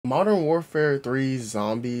Modern Warfare 3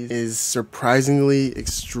 Zombies is surprisingly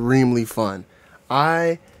extremely fun.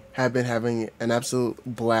 I have been having an absolute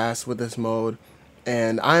blast with this mode,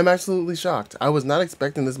 and I am absolutely shocked. I was not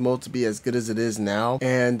expecting this mode to be as good as it is now,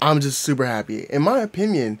 and I'm just super happy. In my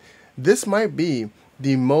opinion, this might be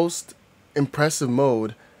the most impressive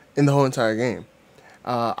mode in the whole entire game.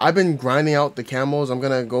 I've been grinding out the camos. I'm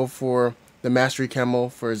gonna go for the mastery camo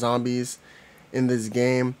for zombies in this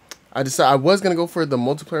game. I was gonna go for the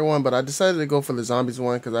multiplayer one, but I decided to go for the zombies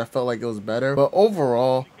one because I felt like it was better. But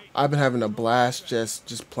overall, I've been having a blast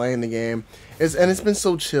just playing the game. It's been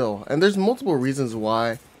so chill. And there's multiple reasons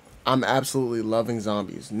why I'm absolutely loving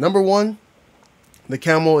zombies. Number one, the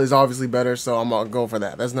camo is obviously better, so I'm gonna go for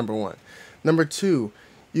that. That's number one. Number two,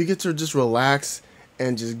 you get to just relax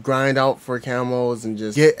and just grind out for camos and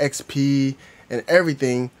just get XP and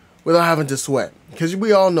everything without having to sweat. Because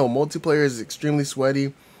we all know multiplayer is extremely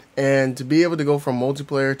sweaty. And to be able to go from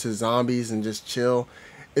multiplayer to zombies and just chill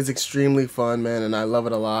is extremely fun, man, and I love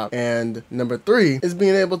it a lot. And number three is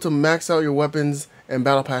being able to max out your weapons and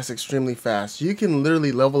battle pass extremely fast. You can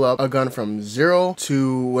literally level up a gun from 0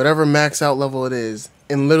 to whatever max out level it is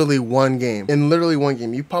in literally one game.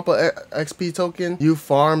 You pop a XP token, you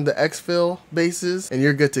farm the exfil bases, and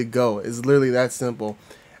you're good to go. It's literally that simple.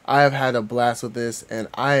 I have had a blast with this, and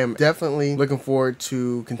I am definitely looking forward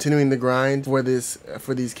to continuing the grind for these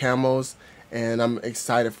camos, and I'm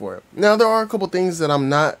excited for it. Now, there are a couple things that I'm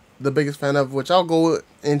not the biggest fan of, which I'll go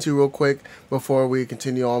into real quick before we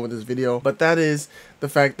continue on with this video, but that is the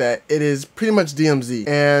fact that it is pretty much DMZ.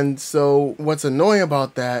 And so what's annoying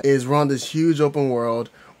about that is we're on this huge open world,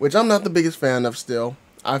 which I'm not the biggest fan of still.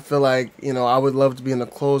 I feel like, you know, I would love to be in a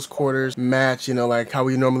close quarters match, you know, like how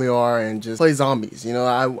we normally are, and just play zombies. You know,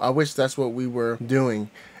 I wish that's what we were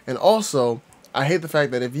doing. And also, I hate the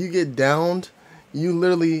fact that if you get downed, you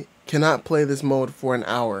literally cannot play this mode for an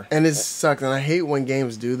hour. And it sucks, and I hate when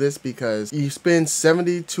games do this because you spend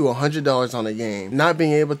 $70 to $100 on a game. Not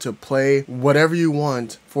being able to play whatever you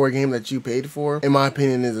want for a game that you paid for, in my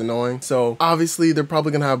opinion, is annoying. So obviously they're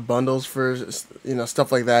probably gonna have bundles for, you know, stuff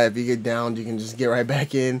like that. If you get downed, you can just get right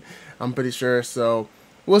back in, I'm pretty sure. So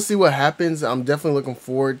we'll see what happens. I'm definitely looking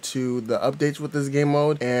forward to the updates with this game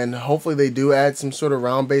mode, and hopefully they do add some sort of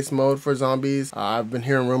round-based mode for zombies. I've been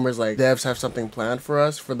hearing rumors like devs have something planned for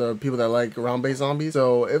us, for the people that like round-based zombies.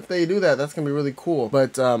 So if they do that, that's gonna be really cool.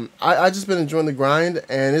 But I just been enjoying the grind,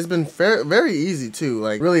 and it's been very easy too.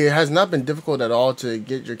 Like, really, it has not been difficult at all to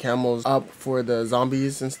get your camos up for the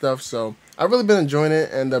zombies and stuff. So I've really been enjoying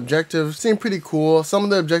it, and the objectives seem pretty cool. Some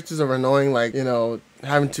of the objectives are annoying, like, you know,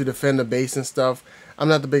 having to defend a base and stuff. I'm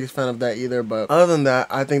not the biggest fan of that either, but other than that,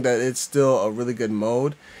 I think that it's still a really good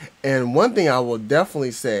mode. And one thing I will definitely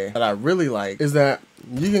say that I really like is that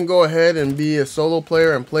you can go ahead and be a solo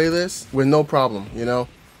player and play this with no problem, you know.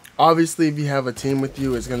 Obviously, if you have a team with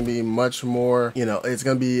you, it's going to be much more, you know, it's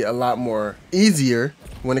going to be a lot more easier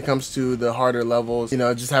when it comes to the harder levels. You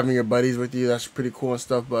know, just having your buddies with you, that's pretty cool and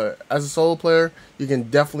stuff. But as a solo player, you can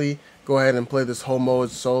definitely go ahead and play this whole mode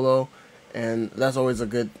solo. And that's always a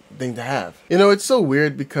good thing to have. You know, it's so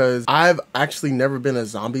weird because I've actually never been a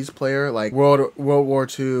zombies player, like World War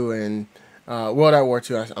II and World at War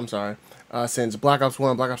II. I'm sorry, since Black Ops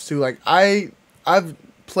 1, Black Ops 2. Like I've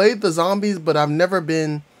played the zombies, but I've never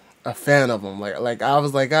been a fan of them. Like I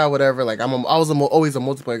was like, whatever. Like I was always a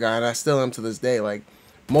multiplayer guy, and I still am to this day. Like,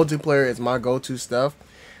 multiplayer is my go-to stuff.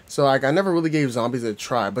 So like I never really gave zombies a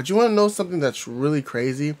try. But you want to know something that's really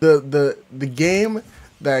crazy? The game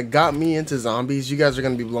that got me into zombies, you guys are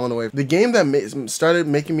going to be blown away. The game that started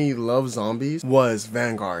making me love zombies was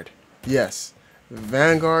Vanguard. Yes,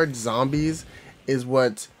 Vanguard Zombies is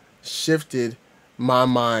what shifted my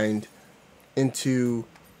mind into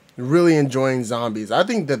really enjoying zombies. I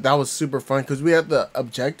think that was super fun because we had the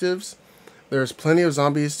objectives. There's plenty of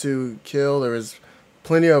zombies to kill. There is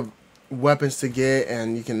plenty of weapons to get,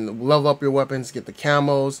 and you can level up your weapons, get the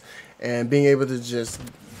camos, and being able to just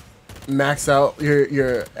max out your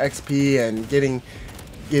XP and getting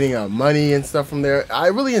money and stuff from there. I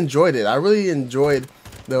really enjoyed it. I really enjoyed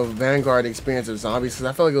the Vanguard experience of zombies because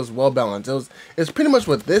I felt like it was well balanced. It's pretty much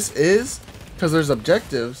what this is, because there's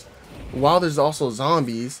objectives while there's also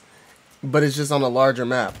zombies, but it's just on a larger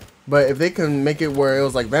map. But if they can make it where it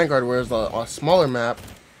was like Vanguard, where it was a smaller map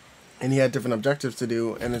and you had different objectives to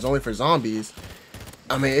do, and it's only for zombies,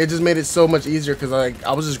 I mean, it just made it so much easier because like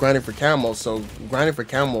I was just grinding for camos. So grinding for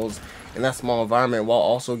camos in that small environment while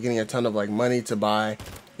also getting a ton of like money to buy,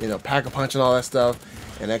 you know, pack-a-punch and all that stuff,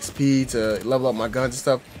 and XP to level up my guns and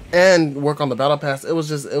stuff, and work on the battle pass. It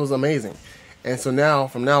was amazing. And so now,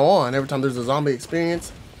 from now on, every time there's a zombie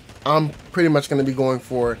experience, I'm pretty much going to be going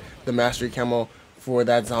for the mastery camo for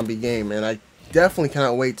that zombie game, and I definitely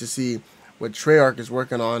cannot wait to see what Treyarch is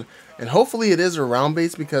working on. And hopefully it is a round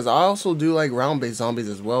base, because I also do like round based zombies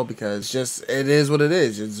as well, because it is what it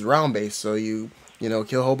is. It's round based, so you know,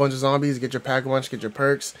 kill a whole bunch of zombies, get your pack a punch, get your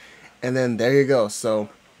perks, and then there you go. So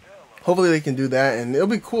hopefully they can do that, and it'll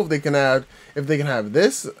be cool if they can have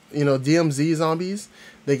this, you know, DMZ zombies.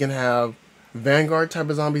 They can have Vanguard type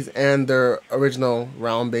of zombies and their original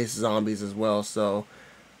round based zombies as well. So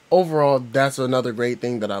overall, that's another great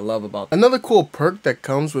thing that I love about it. Another cool perk that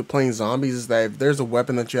comes with playing zombies is that if there's a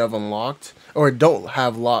weapon that you have unlocked or don't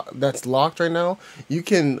have that's locked right now, you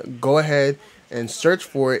can go ahead and search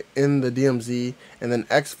for it in the DMZ and then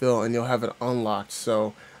exfil, and you'll have it unlocked.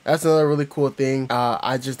 So that's another really cool thing.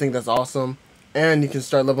 I just think that's awesome. And you can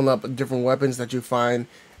start leveling up different weapons that you find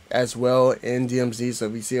as well in DMZ. So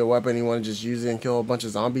if you see a weapon, you want to just use it and kill a bunch of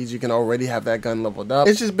zombies, you can already have that gun leveled up.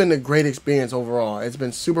 It's just been a great experience overall. It's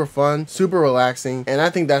been super fun, super relaxing, and I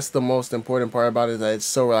think that's the most important part about it, is that it's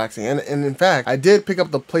so relaxing. And in fact, I did pick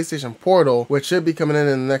up the PlayStation Portal, which should be coming in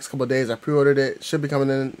the next couple of days. I pre-ordered it, should be coming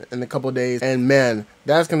in a couple of days, and man,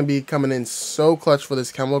 that's going to be coming in so clutch for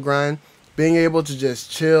this camo grind. Being able to just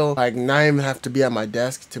chill, like not even have to be at my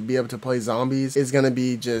desk to be able to play zombies, is going to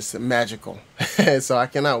be just magical. So I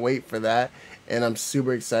cannot wait for that, and I'm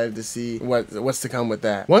super excited to see what's to come with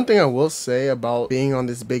that. One thing I will say about being on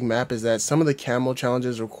this big map is that some of the camo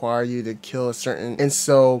challenges require you to kill a certain, and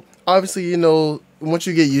so obviously, you know, once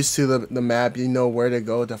you get used to the map, you know where to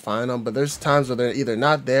go to find them, but there's times where they're either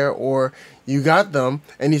not there or you got them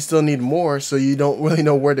and you still need more, so you don't really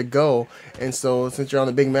know where to go. And so since you're on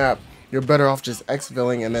the big map, you're better off just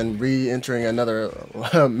exfilling and then re-entering another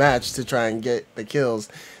match to try and get the kills.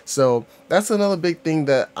 So that's another big thing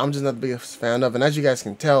that I'm just not the biggest fan of. And as you guys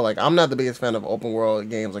can tell, like, I'm not the biggest fan of open world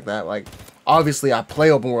games like that. Like, obviously I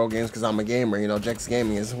play open world games because I'm a gamer, you know, Jex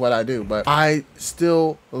Gaming is what I do, but I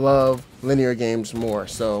still love linear games more.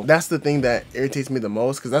 So that's the thing that irritates me the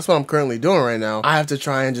most, because that's what I'm currently doing right now. I have to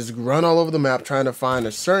try and just run all over the map trying to find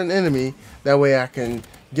a certain enemy, that way I can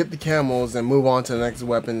get the camos and move on to the next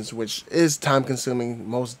weapons, which is time consuming,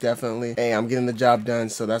 most definitely. Hey, I'm getting the job done,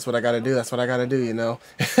 so that's what I gotta do. That's what I gotta do, you know.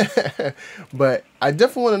 But I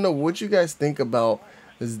definitely want to know what you guys think about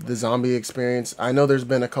the zombie experience. I know there's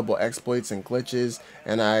been a couple exploits and glitches,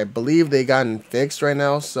 and I believe they gotten fixed right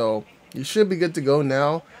now, so you should be good to go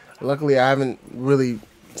now. Luckily, I haven't really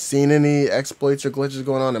seen any exploits or glitches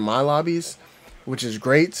going on in my lobbies, which is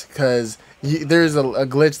great, because there's a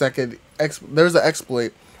glitch that could there's an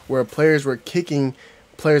exploit where players were kicking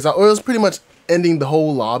players out, or it was pretty much ending the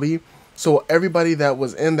whole lobby, so everybody that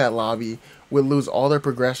was in that lobby would lose all their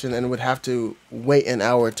progression and would have to wait an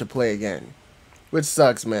hour to play again, which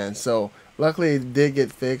sucks, man. So luckily it did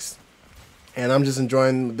get fixed, and I'm just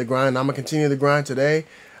enjoying the grind. I'm gonna continue the grind today.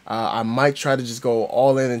 I might try to just go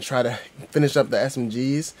all in and try to finish up the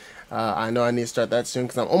SMGs. I know I need to start that soon,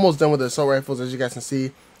 because I'm almost done with the assault rifles. As you guys can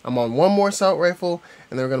see, I'm on one more assault rifle,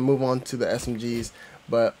 and then we're going to move on to the SMGs.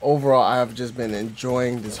 But overall, I have just been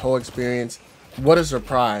enjoying this whole experience. What a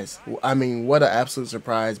surprise. I mean, what an absolute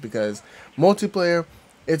surprise, because multiplayer,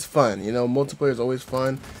 it's fun. You know, multiplayer is always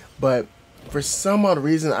fun. But for some odd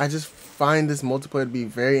reason, I just find this multiplayer to be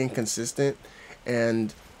very inconsistent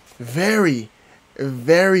and very,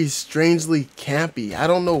 very strangely campy. I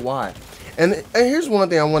don't know why. And here's one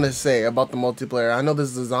thing I want to say about the multiplayer. I know this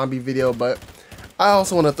is a zombie video, but I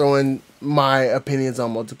also want to throw in my opinions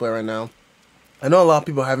on multiplayer right now. I know a lot of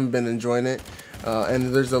people haven't been enjoying it,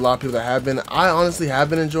 and there's a lot of people that have been. I honestly have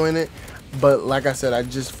been enjoying it, but like I said, I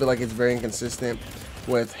just feel like it's very inconsistent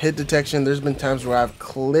with hit detection. There's been times where I've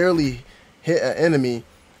clearly hit an enemy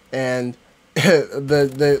and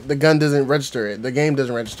the gun doesn't register it, the game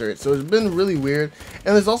doesn't register it, so it's been really weird.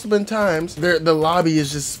 And there's also been times the lobby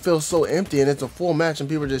is just feels so empty, and it's a full match and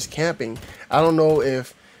people are just camping. I don't know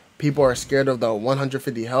if people are scared of the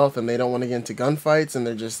 150 health and they don't want to get into gunfights and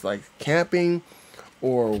they're just like camping,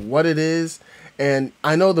 or what it is. And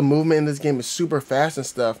I know the movement in this game is super fast and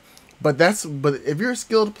stuff, but if you're a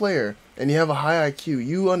skilled player and you have a high IQ,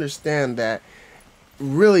 you understand that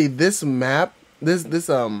really this map, this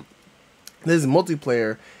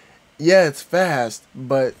multiplayer, yeah, it's fast,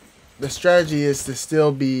 but the strategy is to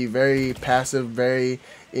still be very passive, very,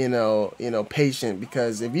 you know, patient,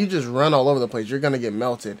 because if you just run all over the place, you're gonna get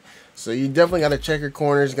melted. So you definitely gotta check your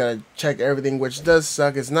corners, gotta check everything, which does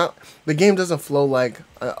suck. It's not, the game doesn't flow like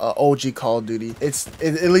a OG Call of Duty.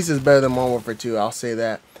 At least it's better than Modern Warfare 2, I'll say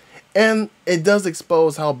that. And it does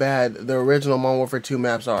expose how bad the original Modern Warfare 2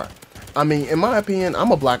 maps are. I mean, in my opinion,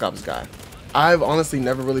 I'm a Black Ops guy. I've honestly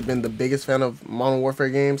never really been the biggest fan of Modern Warfare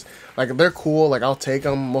games. Like, they're cool, like I'll take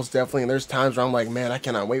them most definitely. And there's times where I'm like, man, I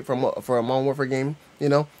cannot wait for a Modern Warfare game. You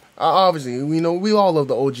know, obviously, we all love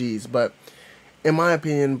the OGs, but in my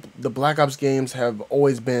opinion, the Black Ops games have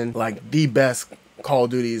always been like the best Call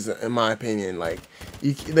of Duties in my opinion. Like,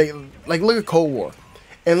 they like look at Cold War,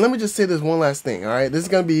 and let me just say this one last thing. All right, this is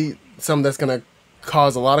gonna be something that's gonna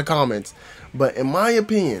cause a lot of comments, but in my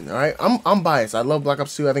opinion, all right, I'm biased. I love Black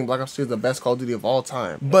Ops 2. I think Black Ops 2 is the best Call of Duty of all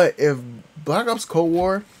time. But if Black Ops Cold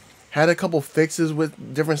War had a couple fixes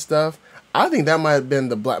with different stuff, I think that might have been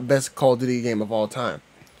the best Call of Duty game of all time.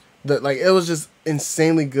 Like, it was just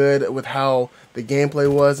insanely good with how the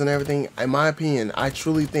gameplay was and everything. In my opinion, I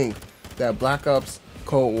truly think that Black Ops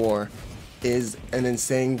Cold War is an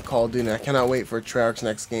insane Call of Duty. I cannot wait for Treyarch's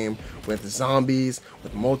next game with zombies,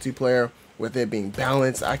 with multiplayer, with it being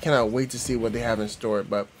balanced. I cannot wait to see what they have in store.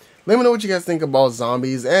 But let me know what you guys think about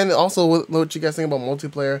zombies, and also what you guys think about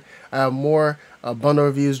multiplayer. I have more bundle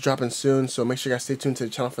reviews dropping soon, so make sure you guys stay tuned to the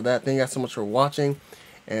channel for that. Thank you guys so much for watching,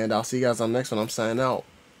 and I'll see you guys on the next one. I'm signing out.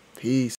 Peace.